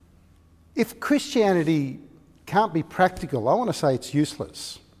If Christianity can't be practical, I want to say it's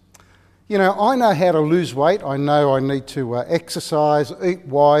useless. You know, I know how to lose weight. I know I need to exercise, eat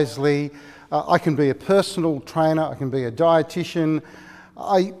wisely. I can be a personal trainer. I can be a dietitian.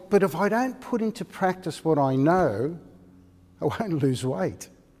 But if I don't put into practice what I know, I won't lose weight.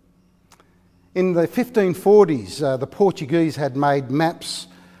 In the 1540s, the Portuguese had made maps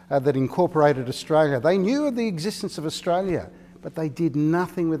that incorporated Australia. They knew of the existence of Australia, but they did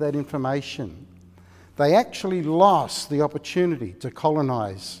nothing with that information. They actually lost the opportunity to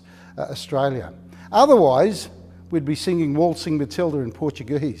colonise Australia. Otherwise, we'd be singing Waltzing Matilda in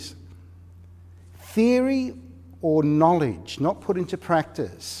Portuguese. Theory or knowledge not put into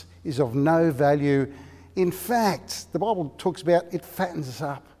practice is of no value. In fact, the Bible talks about it fattens us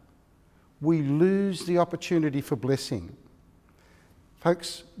up. We lose the opportunity for blessing.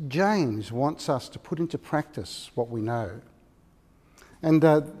 Folks, James wants us to put into practice what we know. And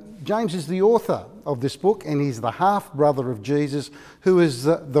James is the author of this book, and he's the half-brother of Jesus, who is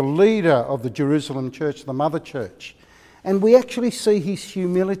the leader of the Jerusalem church, the mother church. And we actually see his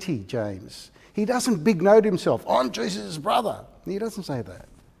humility, James. He doesn't big-note himself. I'm Jesus' brother. He doesn't say that.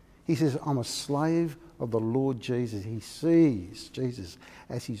 He says, I'm a slave of the Lord Jesus. He sees Jesus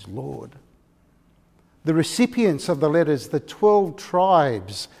as his Lord. The recipients of the letters, the 12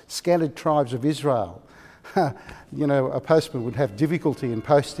 tribes, scattered tribes of Israel. You know, a postman would have difficulty in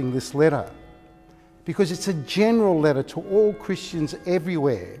posting this letter because it's a general letter to all Christians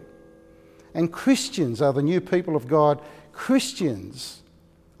everywhere. And Christians are the new people of God. Christians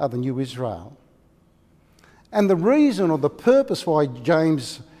are the new Israel. And the reason or the purpose why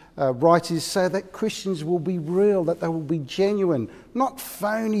James writes is so that Christians will be real, that they will be genuine, not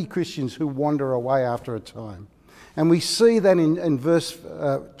phony Christians who wander away after a time. And we see that in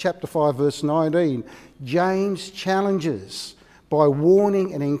chapter 5, verse 19. James challenges by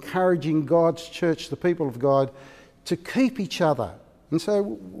warning and encouraging God's church, the people of God, to keep each other. And so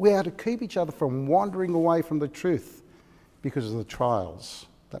we are to keep each other from wandering away from the truth because of the trials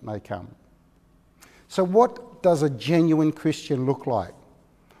that may come. So what does a genuine Christian look like?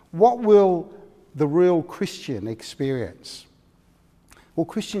 What will the real Christian experience? Well,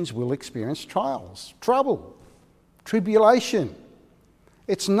 Christians will experience trials, trouble, tribulation.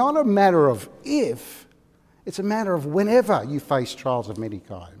 It's not a matter of if, it's a matter of whenever you face trials of many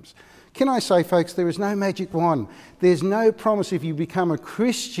kinds. Can I say, folks, there is no magic wand. There's no promise if you become a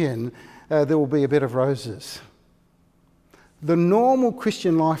Christian, there will be a bed of roses. The normal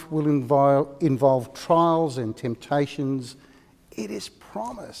Christian life will involve trials and temptations. It is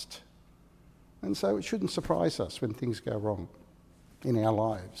promised. And so it shouldn't surprise us when things go wrong in our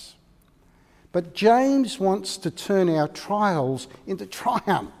lives. But James wants to turn our trials into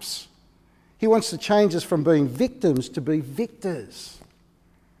triumphs. He wants to change us from being victims to be victors.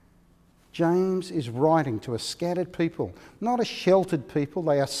 James is writing to a scattered people, not a sheltered people.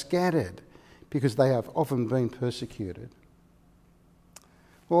 They are scattered because they have often been persecuted.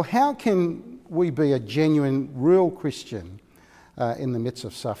 Well, how can we be a genuine, real Christian in the midst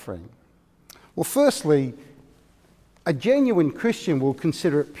of suffering? Well, firstly, a genuine Christian will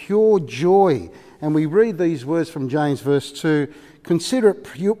consider it pure joy. And we read these words from James verse 2. Consider it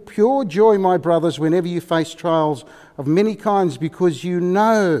pure joy, my brothers, whenever you face trials of many kinds, because you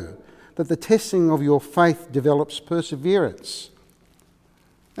know that the testing of your faith develops perseverance.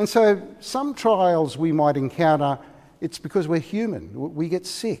 And so some trials we might encounter, it's because we're human. We get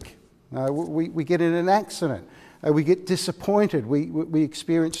sick. We get in an accident. We get disappointed. We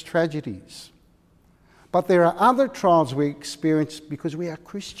experience tragedies. But there are other trials we experience because we are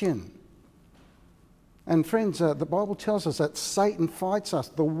Christian. And friends, the Bible tells us that Satan fights us.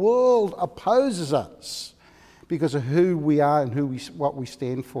 The world opposes us because of who we are and what we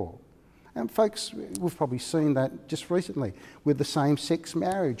stand for. And folks, we've probably seen that just recently with the same-sex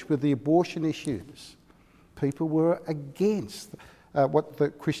marriage, with the abortion issues. People were against what the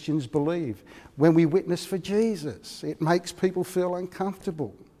Christians believe. When we witness for Jesus, it makes people feel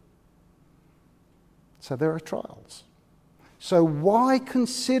uncomfortable. So there are trials. So why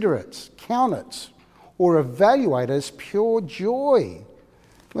consider it, count it, or evaluate it as pure joy?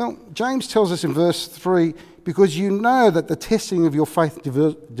 Well, James tells us in verse 3, because you know that the testing of your faith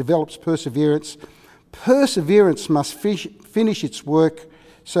develops perseverance. Perseverance must finish its work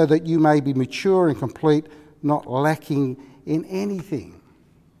so that you may be mature and complete, not lacking in anything.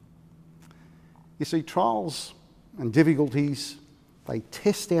 You see, trials and difficulties, they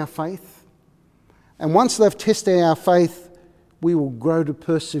test our faith. And once they've tested our faith, we will grow to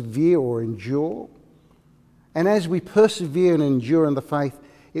persevere or endure. And as we persevere and endure in the faith,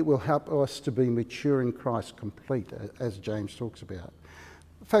 it will help us to be mature in Christ, complete, as James talks about.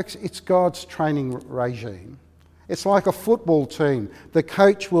 Folks, it's God's training regime. It's like a football team. The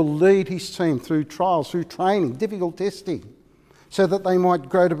coach will lead his team through trials, through training, difficult testing, so that they might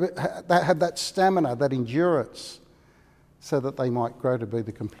grow to have that stamina, that endurance, so that they might grow to be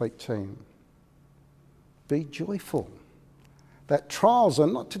the complete team. Be joyful that trials are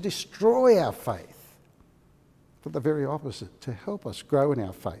not to destroy our faith, but the very opposite, to help us grow in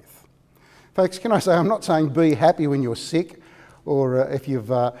our faith. Folks, can I say, I'm not saying be happy when you're sick or if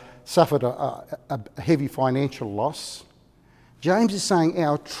you've suffered a heavy financial loss. James is saying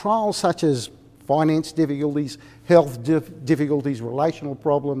our trials such as finance difficulties, health difficulties, relational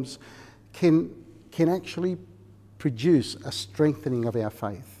problems can actually produce a strengthening of our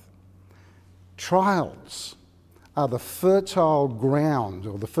faith. Trials are the fertile ground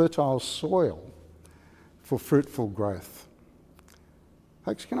or the fertile soil for fruitful growth.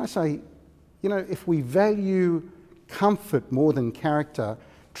 Folks, can I say, if we value comfort more than character,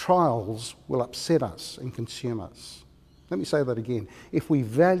 trials will upset us and consume us. Let me say that again. If we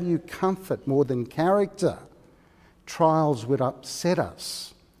value comfort more than character, trials would upset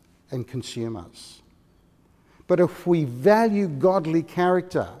us and consume us. But if we value godly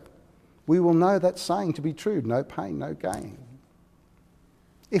character, we will know that saying to be true: no pain, no gain.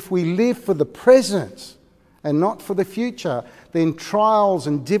 If we live for the present and not for the future, then trials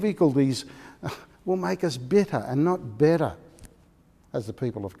and difficulties will make us bitter and not better as the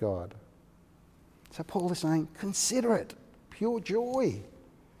people of God. So Paul is saying, consider it pure joy.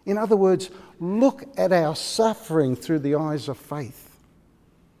 In other words, look at our suffering through the eyes of faith.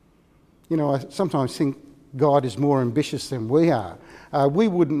 I sometimes think God is more ambitious than we are. We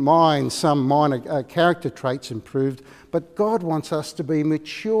wouldn't mind some minor character traits improved, but God wants us to be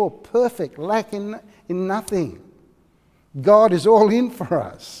mature, perfect, lacking in nothing. God is all in for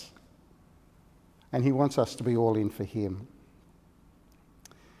us, and he wants us to be all in for him.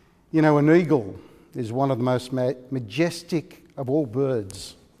 An eagle is one of the most majestic of all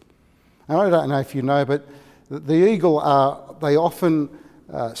birds. And I don't know if you know, but the eagle, they often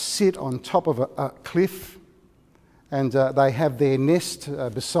sit on top of a cliff, and they have their nest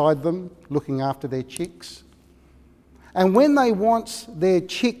beside them, looking after their chicks. And when they want their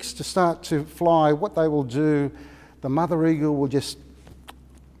chicks to start to fly, what they will do, the mother eagle will just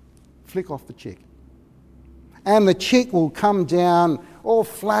flick off the chick. And the chick will come down all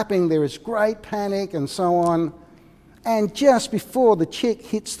flapping, there is great panic and so on. And just before the chick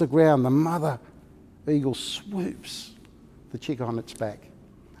hits the ground, the mother eagle swoops the chick on its back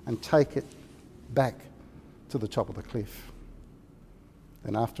and take it back to the top of the cliff.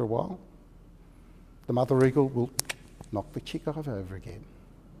 Then after a while, the mother eagle will knock the chick over again.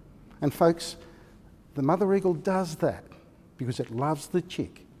 And folks, the mother eagle does that because it loves the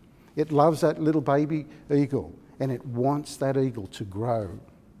chick. It loves that little baby eagle, and it wants that eagle to grow.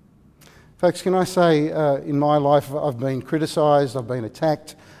 Folks, can I say, in my life I've been criticised, I've been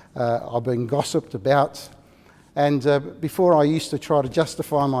attacked, I've been gossiped about, and before I used to try to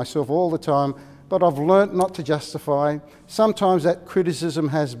justify myself all the time, but I've learnt not to justify. Sometimes that criticism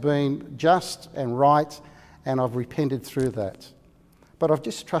has been just and right, and I've repented through that. But I've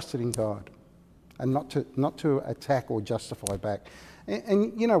just trusted in God and not to attack or justify back.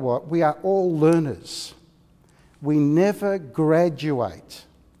 And you know what? We are all learners. We never graduate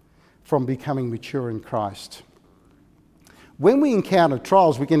from becoming mature in Christ. When we encounter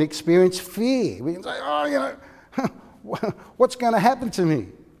trials, we can experience fear. We can say, what's going to happen to me?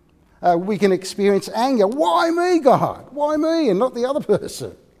 We can experience anger. Why me, God? Why me and not the other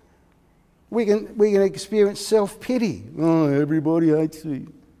person? We can experience self-pity. Oh, everybody hates me.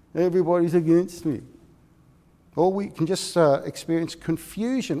 Everybody's against me. Or we can just experience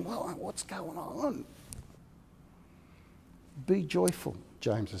confusion. Well, what's going on? Be joyful,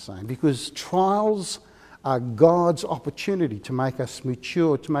 James is saying, because trials are God's opportunity to make us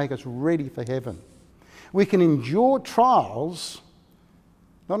mature, to make us ready for heaven. We can endure trials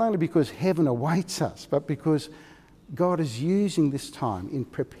not only because heaven awaits us, but because God is using this time in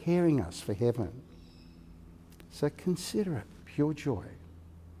preparing us for heaven. So consider it pure joy.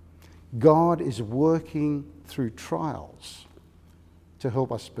 God is working through trials to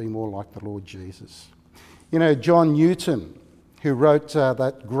help us be more like the Lord Jesus. John Newton, who wrote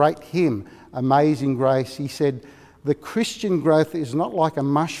that great hymn, Amazing Grace, he said, the Christian growth is not like a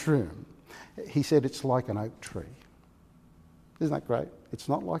mushroom. He said it's like an oak tree. Isn't that great? It's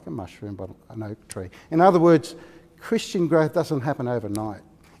not like a mushroom, but an oak tree. In other words, Christian growth doesn't happen overnight.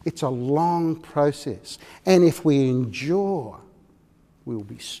 It's a long process. And if we endure, we will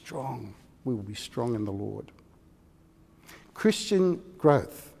be strong. We will be strong in the Lord. Christian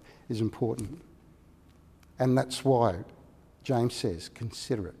growth is important. And that's why James says,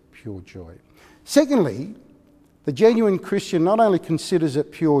 consider it pure joy. Secondly, the genuine Christian not only considers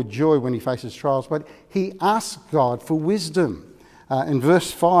it pure joy when he faces trials, but he asks God for wisdom. In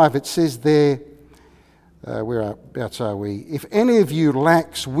verse 5 it says there, whereabouts are we? If any of you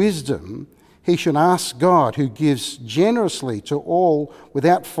lacks wisdom, he should ask God, who gives generously to all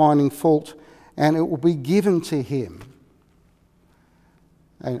without finding fault, and it will be given to him.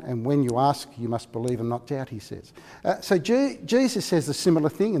 And when you ask, you must believe and not doubt, he says. So Jesus says a similar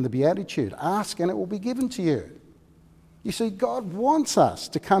thing in the Beatitude. Ask and it will be given to you. You see, God wants us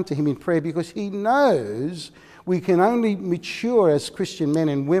to come to him in prayer because he knows we can only mature as Christian men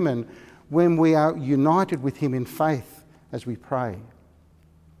and women when we are united with him in faith as we pray.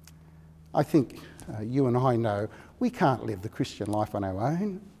 I think you and I know we can't live the Christian life on our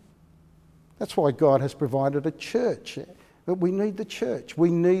own. That's why God has provided a church. But we need the church. We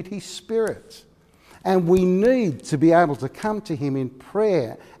need his Spirit. And we need to be able to come to him in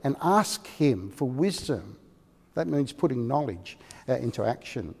prayer and ask him for wisdom. That means putting knowledge into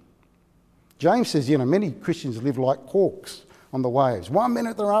action. James says, many Christians live like corks on the waves. 1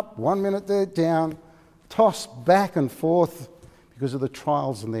 minute they're up, 1 minute they're down, tossed back and forth because of the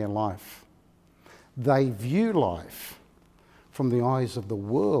trials in their life. They view life from the eyes of the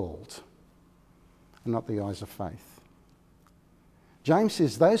world and not the eyes of faith. James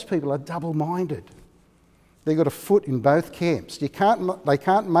says those people are double-minded. They've got a foot in both camps. They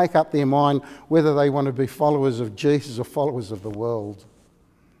can't make up their mind whether they want to be followers of Jesus or followers of the world.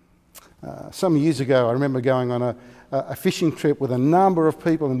 Some years ago, I remember going on a fishing trip with a number of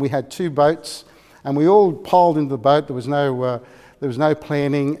people, and we had 2 boats, and we all piled into the boat. There was no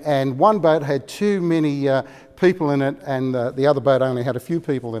planning, and one boat had too many people in it, and the other boat only had a few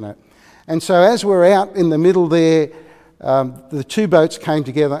people in it. And so as we're out in the middle there, the 2 boats came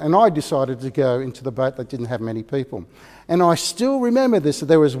together, and I decided to go into the boat that didn't have many people. And I still remember this.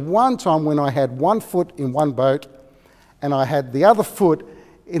 There was one time when I had 1 foot in one boat and I had the other foot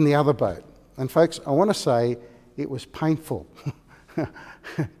in the other boat. And folks, I want to say it was painful.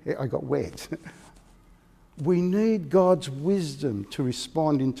 I got wet. We need God's wisdom to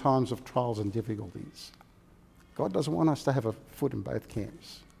respond in times of trials and difficulties. God doesn't want us to have a foot in both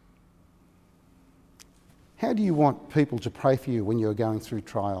camps. How do you want people to pray for you when you're going through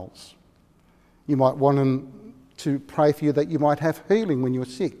trials? You might want them to pray for you that you might have healing when you're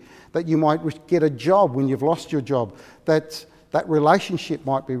sick, that you might get a job when you've lost your job, that relationship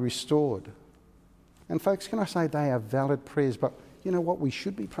might be restored. And folks, can I say they are valid prayers, but you know what we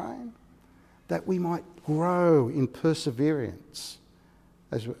should be praying? That we might grow in perseverance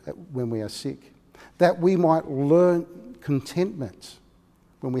when we are sick, that we might learn contentment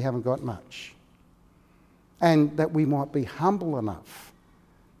when we haven't got much, and that we might be humble enough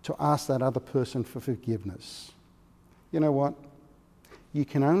to ask that other person for forgiveness. You know what? You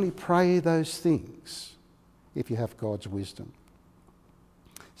can only pray those things if you have God's wisdom.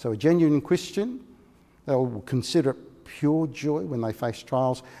 So a genuine Christian, they will consider it pure joy when they face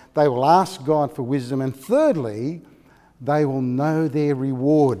trials. They will ask God for wisdom. And thirdly, they will know their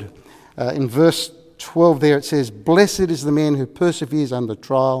reward. In verse 12 there it says, "Blessed is the man who perseveres under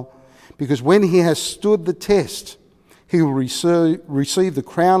trial, because when he has stood the test, he will receive the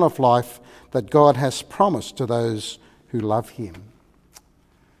crown of life that God has promised to those who love him."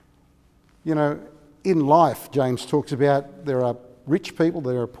 You know, in life, James talks about there are rich people,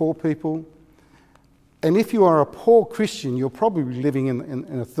 there are poor people. And if you are a poor Christian, you're probably living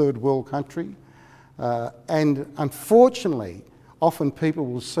in a third world country. And unfortunately, often people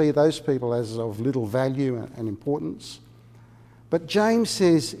will see those people as of little value and importance. But James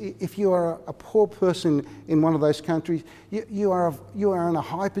says if you are a poor person in one of those countries, you are in a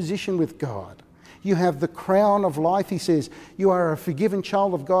high position with God. You have the crown of life, he says. You are a forgiven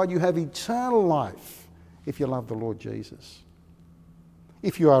child of God. You have eternal life if you love the Lord Jesus.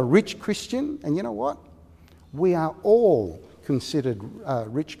 If you are a rich Christian, and you know what? We are all considered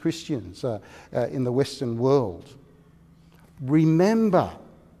rich Christians in the Western world. Remember,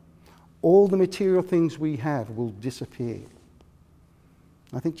 all the material things we have will disappear.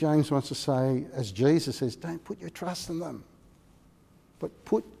 I think James wants to say, as Jesus says, don't put your trust in them, but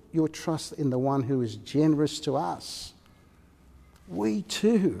put your trust in the one who is generous to us. We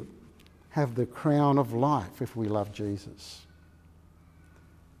too have the crown of life if we love Jesus.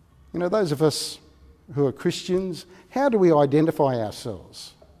 You know, those of us who are Christians, how do we identify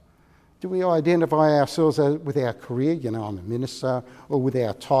ourselves? Do we identify ourselves with our career? You know, I'm a minister, or with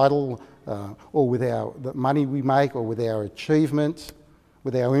our title, or with the money we make, or with our achievement,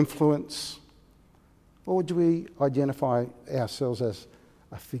 with our influence? Or do we identify ourselves as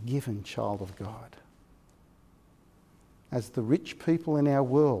a forgiven child of God? as the rich people in our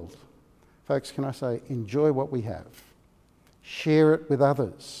world, folks, can I say, enjoy what we have. Share it with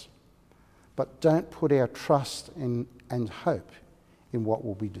others. But don't put our trust and hope in what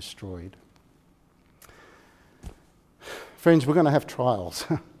will be destroyed. Friends, we're going to have trials.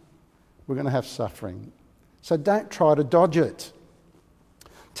 We're going to have suffering. So don't try to dodge it.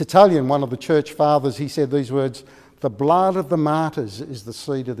 Tertullian, one of the church fathers, he said these words, "The blood of the martyrs is the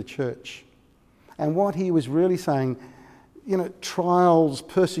seed of the church." And what he was really saying, trials,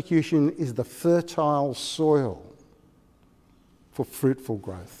 persecution is the fertile soil for fruitful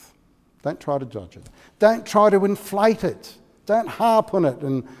growth. Don't try to dodge it. Don't try to inflate it. Don't harp on it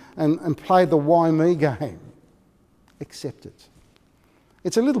and play the why me game. Accept it.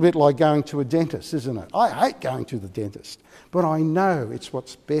 It's a little bit like going to a dentist, isn't it? I hate going to the dentist, but I know it's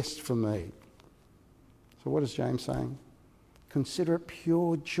what's best for me. So what is James saying? Consider it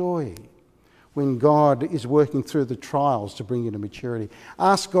pure joy when God is working through the trials to bring you to maturity.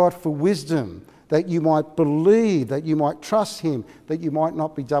 Ask God for wisdom, that you might believe, that you might trust him, that you might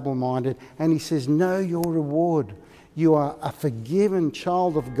not be double-minded. And he says, know your reward. You are a forgiven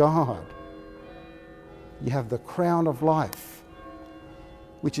child of God. You have the crown of life,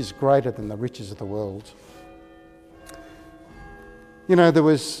 which is greater than the riches of the world. There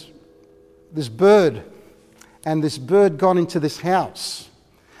was this bird, and this bird got into this house.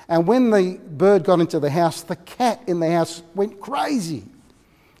 And when the bird got into the house, the cat in the house went crazy.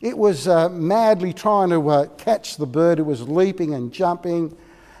 It was madly trying to catch the bird. It was leaping and jumping,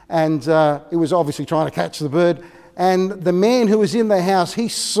 and it was obviously trying to catch the bird. And the man who was in the house, he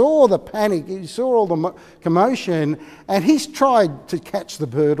saw the panic, he saw all the commotion, and he's tried to catch the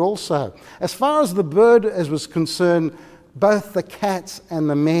bird also. As far as the bird was concerned, both the cats and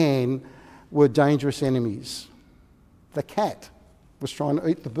the man were dangerous enemies. The cat was trying to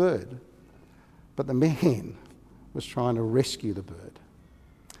eat the bird, but the man was trying to rescue the bird.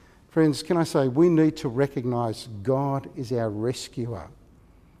 Friends, can I say, we need to recognise God is our rescuer,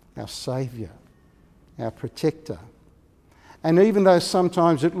 our saviour, our protector. And even though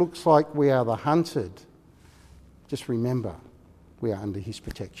sometimes it looks like we are the hunted, just remember, we are under his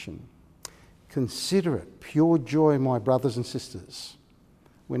protection. Consider it pure joy, my brothers and sisters,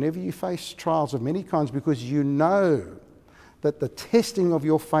 whenever you face trials of many kinds, because you know that the testing of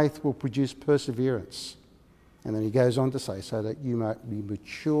your faith will produce perseverance. And then he goes on to say, so that you might be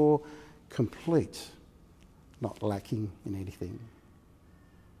mature, complete, not lacking in anything.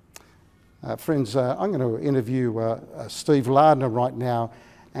 Friends, I'm going to interview Steve Lardner right now,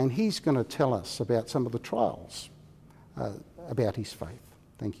 and he's going to tell us about some of the trials about his faith.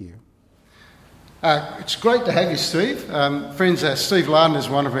 Thank you. It's great to have you, Steve. Friends, Steve Lardner is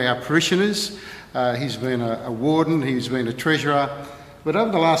one of our parishioners. He's been a warden, he's been a treasurer, but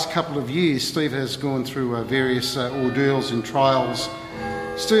over the last couple of years, Steve has gone through various ordeals and trials.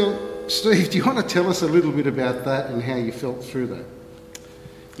 Steve, do you want to tell us a little bit about that and how you felt through that?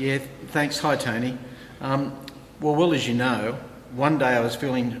 Yeah, thanks. Hi, Tony. Well, as you know, one day I was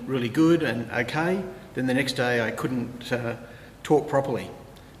feeling really good and okay, then the next day I couldn't talk properly.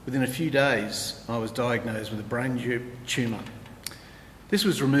 Within a few days, I was diagnosed with a brain tumour. This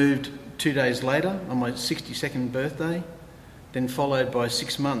was removed 2 days later on my 62nd birthday, then followed by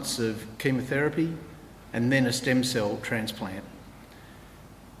 6 months of chemotherapy and then a stem cell transplant.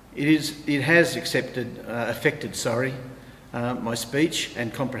 It has affected my speech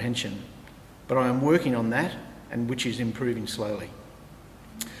and comprehension, but I am working on that, and which is improving slowly.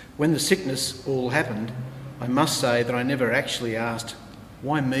 When the sickness all happened, I must say that I never actually asked,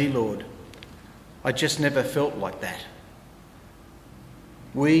 "Why me, Lord?" I just never felt like that.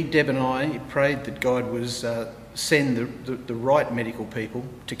 Deb and I, prayed that God would send the right medical people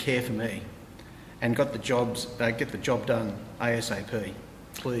to care for me and get the job done ASAP.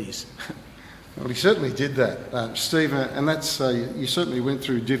 Please. Well, he certainly did that, Steve, and that's you certainly went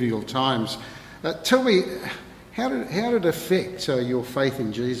through difficult times. Tell me, how did it affect your faith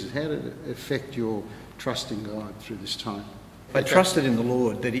in Jesus? How did it affect your trust in God through this time? I trusted in the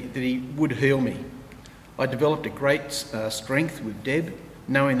Lord that he would heal me. I developed a great strength with Deb,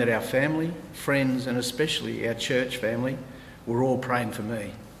 knowing that our family, friends, and especially our church family were all praying for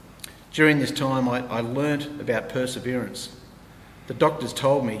me. During this time, I learnt about perseverance. The doctors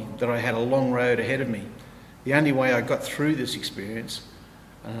told me that I had a long road ahead of me. The only way I got through this experience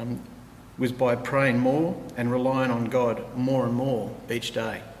was by praying more and relying on God more and more each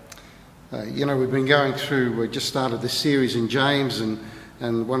day. We've been going through, we just started this series in James,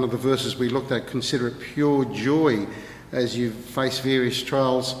 and one of the verses we looked at, consider it pure joy as you face various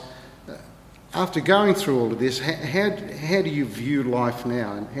trials. After going through all of this, how do you view life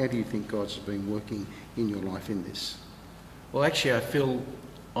now, and how do you think God's been working in your life in this? Well, actually, I feel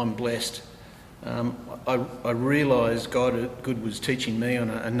I'm blessed. I realise God was teaching me on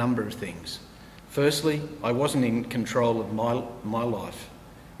a number of things. Firstly, I wasn't in control of my life.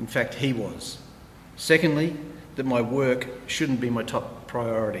 In fact, He was. Secondly, that my work shouldn't be my top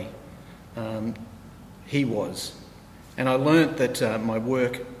priority. He was. And I learnt that my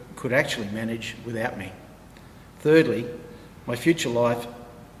work could actually manage without me. Thirdly, my future life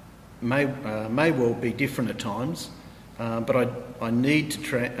may well be different at times, but I need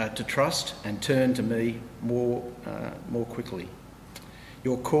to trust and turn to me more quickly.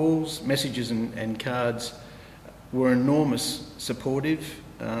 Your calls, messages and cards were enormous, supportive,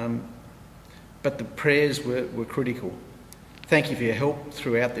 but the prayers were critical. Thank you for your help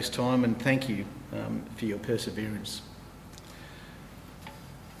throughout this time, and thank you for your perseverance.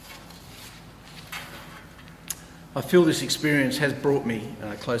 I feel this experience has brought me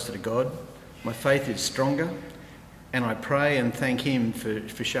closer to God. My faith is stronger, and I pray and thank Him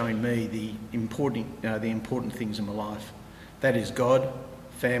for showing me the important things in my life. That is God,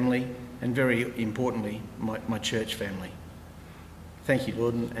 family, and very importantly, my church family. Thank you,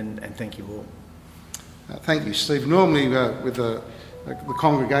 Lord, and thank you all. Thank you, Steve. Normally, with the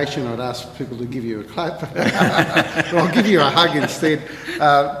congregation, I'd ask people to give you a clap, but I'll give you a hug instead.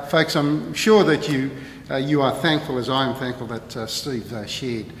 Folks, I'm sure that you are thankful, as I am thankful, that Steve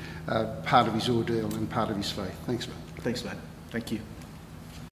shared part of his ordeal and part of his faith. Thanks, mate. Thanks, mate. Thank you.